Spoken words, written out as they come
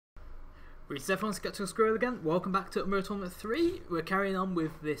Greetings everyone, it's Tuxedo YouTube again. Welcome back to Unreal Tournament 3. We're carrying on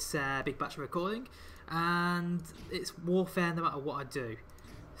with this big batch of recording, and it's warfare no matter what I do.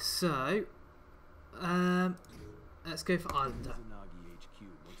 So, let's go for Islander. HQ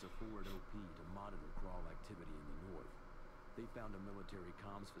looks a forward OP to monitor crawl activity in the north. They found a military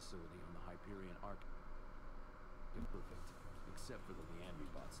comms facility on the Hyperion Arc. Perfect, except for the Leandri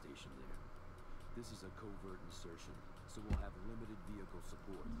bot station there. This is a covert insertion, so we'll have limited vehicle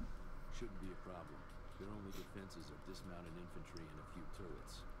support. Shouldn't be a problem. Their only defenses are dismounted infantry and a few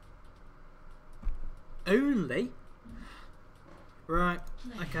turrets. Only? Right,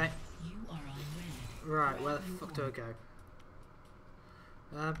 okay. You are on red. Right, where the fuck do I go?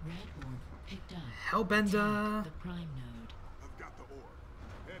 Red orb picked up. Hellbender! The prime node. I've got the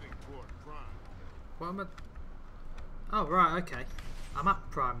orb. Heading toward prime. What am I... Oh, right, okay. I'm at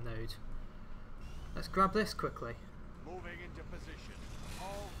prime node. Let's grab this quickly. Moving into position.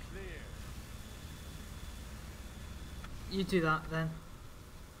 All clear. You do that then.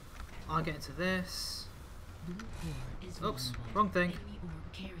 I'll get into this. Blue core is Oops, vulnerable. wrong thing. Enemy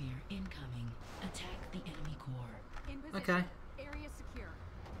orb carrier incoming. Attack the enemy core. In position. Okay. Area secure.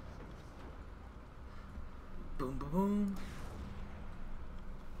 Boom, boom, boom.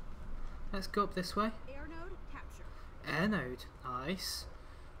 Let's go up this way. Air node captured. Air node, nice.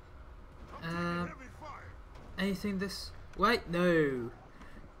 Heavy fire. Anything this... Wait, no.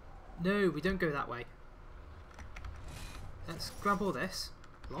 No, we don't go that way. Let's grab all this.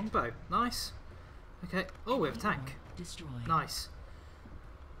 Longbow, nice. Okay, oh, we have a tank. Orb destroyed. Nice.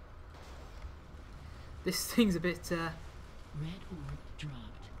 This thing's a bit... Red orb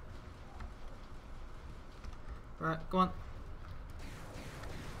dropped. Right, go on.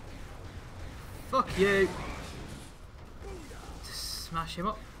 Fuck you. Just smash him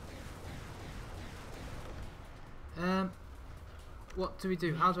up. What do we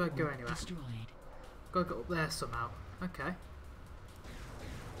do? How do I go anywhere? Destroyed. Gotta go up there somehow. Okay. Grab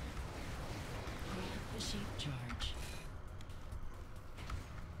the shape charge.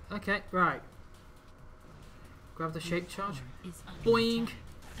 Okay, right. Grab the shape charge. Core is under Boing! attack.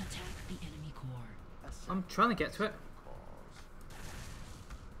 Attack the enemy core. I'm trying to get to it.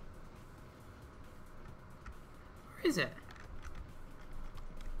 Where is it?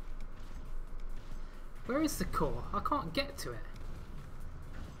 Where is the core? I can't get to it.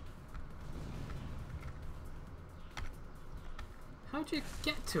 How do you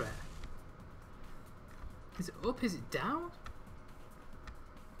get to it? Is it up? Is it down?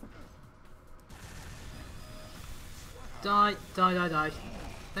 Die, die, die, die.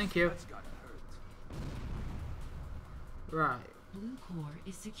 Thank you. Right. Blue core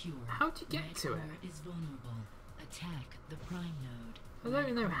is secure. How do you get Red to it? core is vulnerable. Attack the prime node. I don't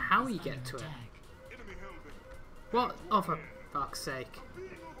even know Red core how is you get under to it. attack. Enemy helmet. What? Oh, for fuck's sake. Being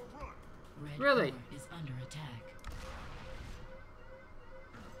overrun. Red Really? core is under attack.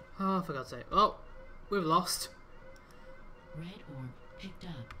 Oh, for God's sake. Oh, we've lost. Red orb picked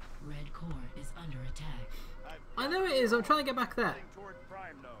up. Red core is under attack. I know it is. I'm trying to get back there. Heading toward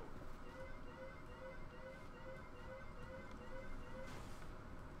prime node.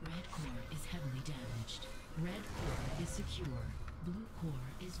 Red core is heavily damaged. Red core is secure. Blue core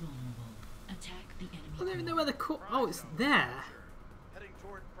is vulnerable. Attack the enemy I don't even know core. where the core... Oh, it's there. Heading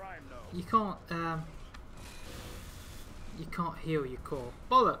toward prime node. You can't, you can't heal your core.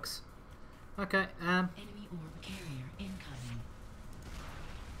 Bollocks. Okay, Enemy orb carrier incoming.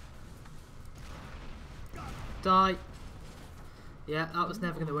 die. Yeah, that was Blue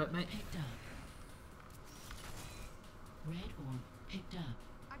never going to orb work, mate. Picked up. Red orb picked up.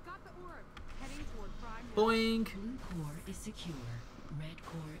 I've got the orb. Heading toward prime node. Boing. Blue core is secure. Red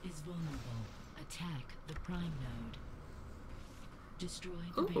core is vulnerable. Attack the prime node. Destroy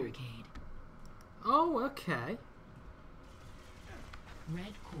the Ooh. barricade. Oh, okay.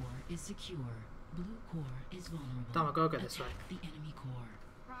 Red core is secure. Blue core is vulnerable. Damn, I gotta go this way. Attack the enemy core.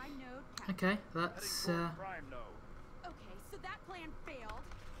 Prime node captured. Okay, Heading that's, toward prime node. Okay, so that plan failed.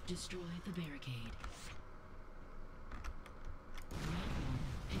 Destroy the barricade. Red orb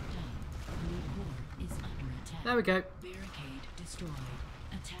picked up. Blue core is under attack. there we go. Barricade destroyed.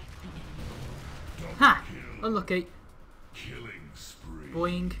 Attack the enemy core. Ha! Unlucky. Killing spree.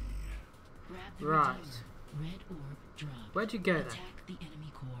 Boing. Grab the Right. Redeemer. Red orb dropped. Where'd you go then? Attack the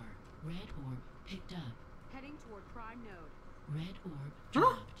enemy core. Red orb picked up. Heading toward prime node. Red orb Huh?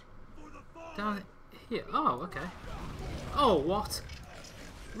 dropped. Down here. Oh, okay. Oh, what?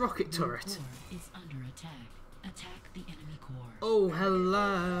 Rocket Blue turret. core is under attack. Attack the enemy core. Oh,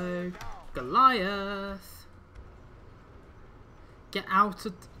 hello. Goliath. Get out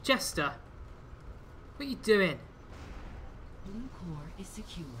of... Jester. What are you doing? Blue core is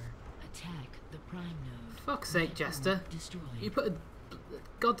secure. Attack the prime node. Fuck's sake, Red Jester. core destroyed. You put a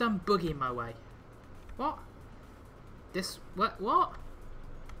goddamn buggy in my way. What? This... What?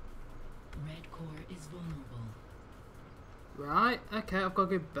 Red core is vulnerable. Right, okay, I've got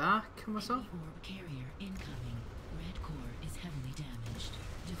to go back on myself. Enemy orb carrier incoming. Red core is heavily damaged.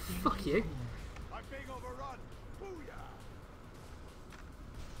 Defend Fuck your you. core. I'm being overrun. Booyah!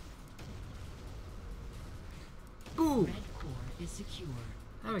 Boom! Red core is secure.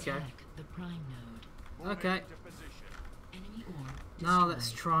 There we go. Attack the prime node. Moving Okay. into position. Enemy orb Now destroyed.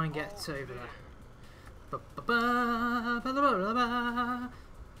 let's try and get over there. Ba-ba-ba-ba-ba-ba-ba-ba.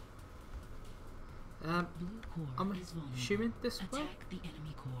 Blue core I'm is vulnerable. assuming this way? Attack the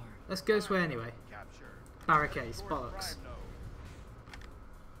enemy core. Let's go this way anyway. Capture. Barricades, Toward bollocks. prime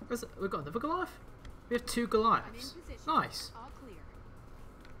node. We've got another Goliath? We have 2 I'm in Goliaths. position. Nice. All clear.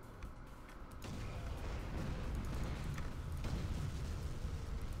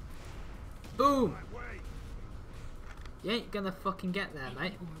 Boom! My way. You ain't gonna fucking get there,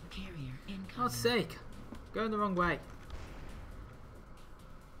 mate. Enemy orb carrier incoming. God's sake. Going the wrong way.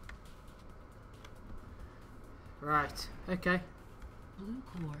 Right, okay. Blue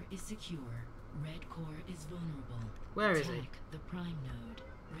core is secure. Red core is vulnerable. Where is Attack he? the prime node.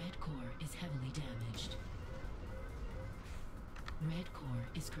 Red core is heavily damaged. Red core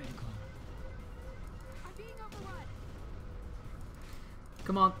is critical. I'm being overrun.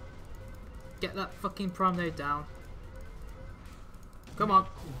 Come on. Get that fucking prime node down. Come on.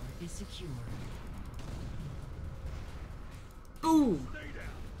 Red core is secure. Boom! Stay down.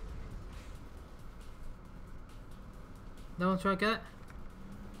 No one trying to get it?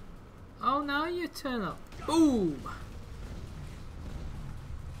 Oh no, you turn up. Boom!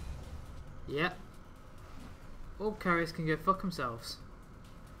 Yep. All carriers can go fuck themselves.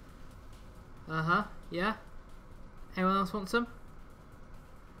 Uh-huh, yeah. Anyone else want some?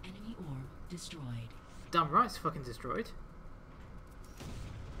 Enemy orb destroyed. Damn right it's fucking destroyed.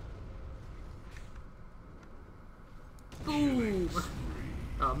 Boom!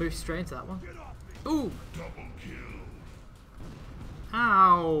 Oh, move straight into that one. Get off me. Boom! Double kill.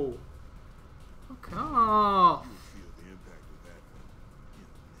 Ow! Fuck off! Feel the impact of that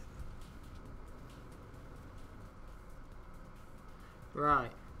in a minute.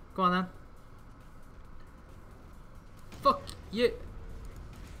 Right. Go on then. Fuck you!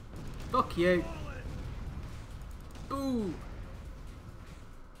 Fuck you! Boom!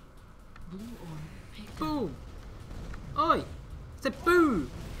 Blue orb picked up. Boom! Oi! It's a boo!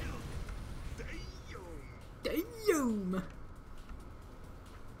 Damn!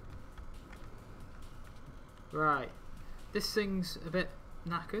 Right. This thing's a bit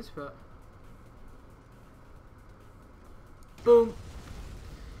knackered, but... Boom!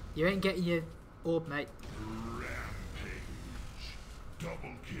 You ain't getting your orb, mate. Rampage.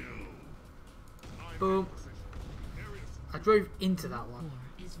 Double kill. Boom. I drove into that one. Core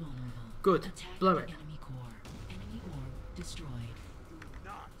is vulnerable. Good. Attack Blow the it. enemy core. Enemy orb destroyed. Do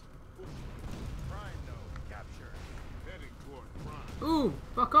not push. Prime node captured. Heading toward prime. Boom!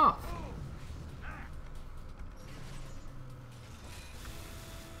 Fuck off!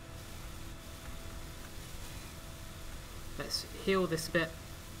 Let's heal this bit.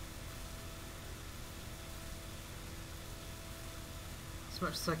 As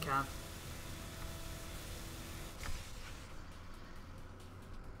much as I can.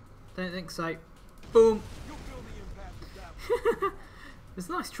 Don't think so. Boom! You'll feel the impact of that. It's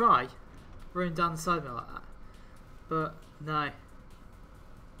a nice try, running down the side of me like that. But, no.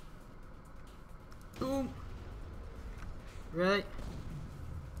 Boom! Really?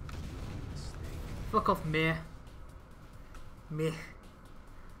 Fuck off, Mir. Mir.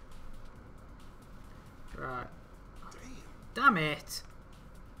 Right. Damn it!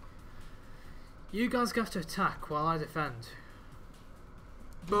 You guys have to attack while I defend.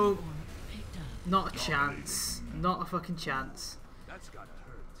 Blue Boom! orb picked up. Not a chance. Not a fucking chance. That's gotta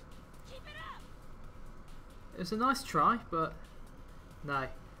hurt. Keep it up. It was a nice try, but no.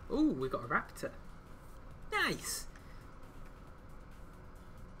 Ooh, we got a raptor. Nice!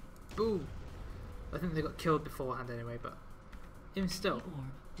 Boom! I think they got killed beforehand anyway, but even still. Enemy orb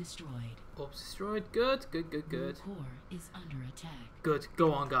destroyed. Orbs destroyed. Good, good, good, Blue good. core is under attack. Good.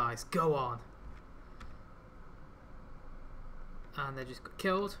 Go on, guys. Go on. And they just got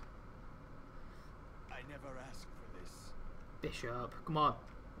killed. I never asked for this. Bishop. Come on.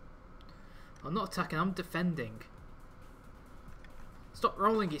 I'm not attacking, I'm defending. Stop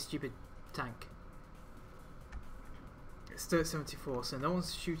rolling, you stupid tank. It's still at 74, so no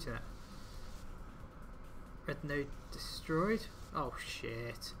one's shooting it. Red node destroyed. Oh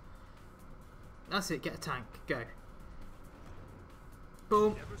shit. That's it, get a tank. Go.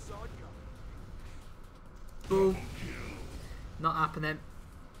 Boom. Never saw it coming. Boom. Not happening.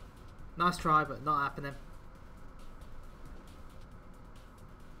 Nice try, but not happening.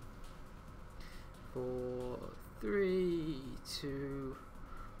 4, 3, 2,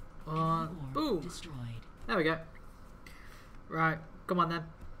 1. Boom. Destroyed. There we go. Right, come on then.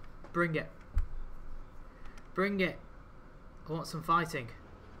 Bring it. Bring it. I want some fighting.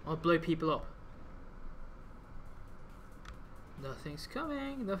 I'll blow people up. Nothing's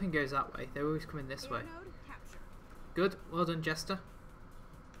coming. Nothing goes that way. They're always coming this way. Node captured. Good. Well done, Jester.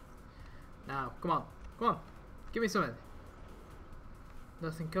 Now, come on. Come on. Give me something.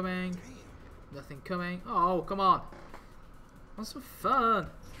 Nothing coming. Nothing coming. Oh, come on. Want some fun.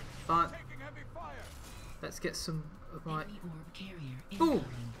 Fine. Taking heavy fire. Let's get some of my... Enemy orb carrier Boom.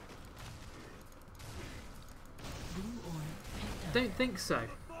 incoming. Blue orb picked up. Don't think so.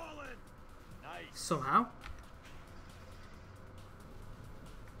 Fallen. Nice. Somehow.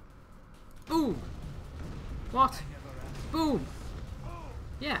 Boom. What? Boom.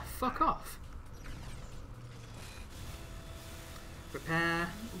 Yeah, fuck off. Repair. Enemy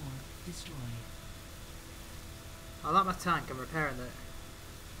orb destroyed. I like my tank. I'm repairing it.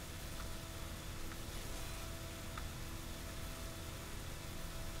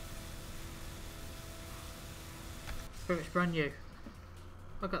 Pretty much brand new.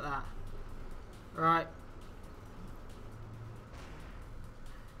 Look at that. Right.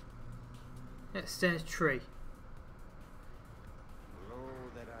 Let's stay in a tree. Lo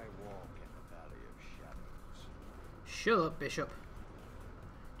that I walk in the valley of shadows. Shut up, Bishop.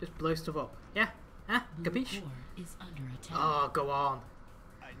 Just blow stuff up. Yeah? Huh? Blue Capiche? core is under attack. Oh, go on.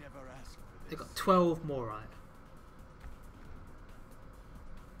 I never asked for They've this. got 12 more on it.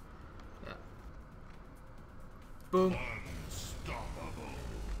 Yeah. Boom.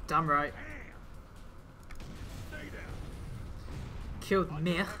 Damn right. Stay down. Killed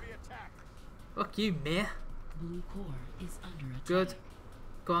me. Heavy attack. Fuck you, me. Blue core is under attack. Good.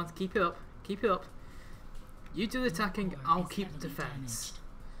 Go on, keep it up. Keep it up. You do the attacking, Blue core I'll is keep heavily defense. damaged.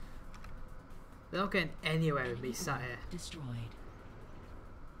 They're not getting anywhere with me Enemy sat orb here. destroyed.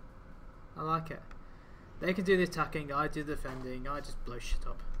 I like it. They can do the attacking, I do the defending, I just blow shit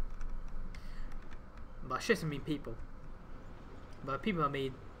up. By shit I mean people. By people I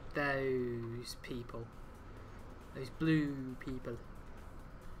mean those people. Those blue people.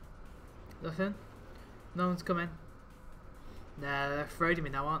 Nothing? No one's coming? Nah, they're afraid of me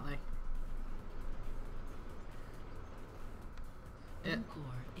now, aren't they? Yeah. Blue core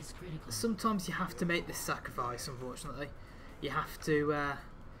is critical. Sometimes you have to make this sacrifice, unfortunately. You have to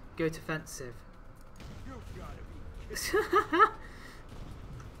go defensive. You've gotta be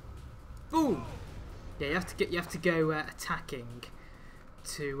Boom! Yeah, you have to go attacking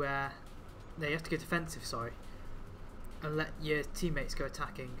to no, you have to go defensive, sorry. And let your teammates go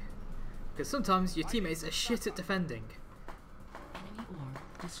attacking. Because sometimes your teammates are shit at defending. Enemy orb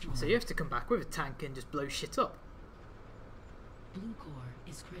destroyed. So you have to come back with a tank and just blow shit up. Blue core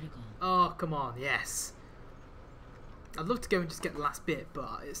is critical. Oh, come on, yes. I'd love to go and just get the last bit,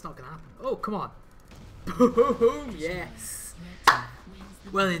 but it's not going to happen. Oh, come on. Boom, yes. Red team wins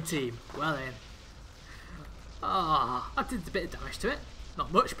the Well in, match. team. Well in. Ah, I did a bit of damage to it.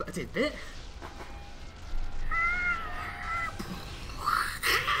 Not much, but I did a bit.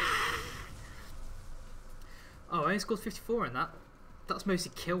 Oh, I only scored 54 in that. That's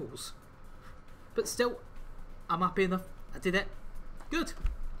mostly kills. But still, I'm happy enough. I did it. Good.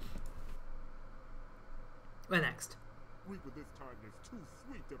 Where next? Reaper this time is too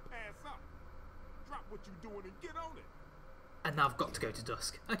sweet to pass up. Drop what you're doing and get on it. And now I've got to go to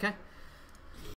Dusk. Okay.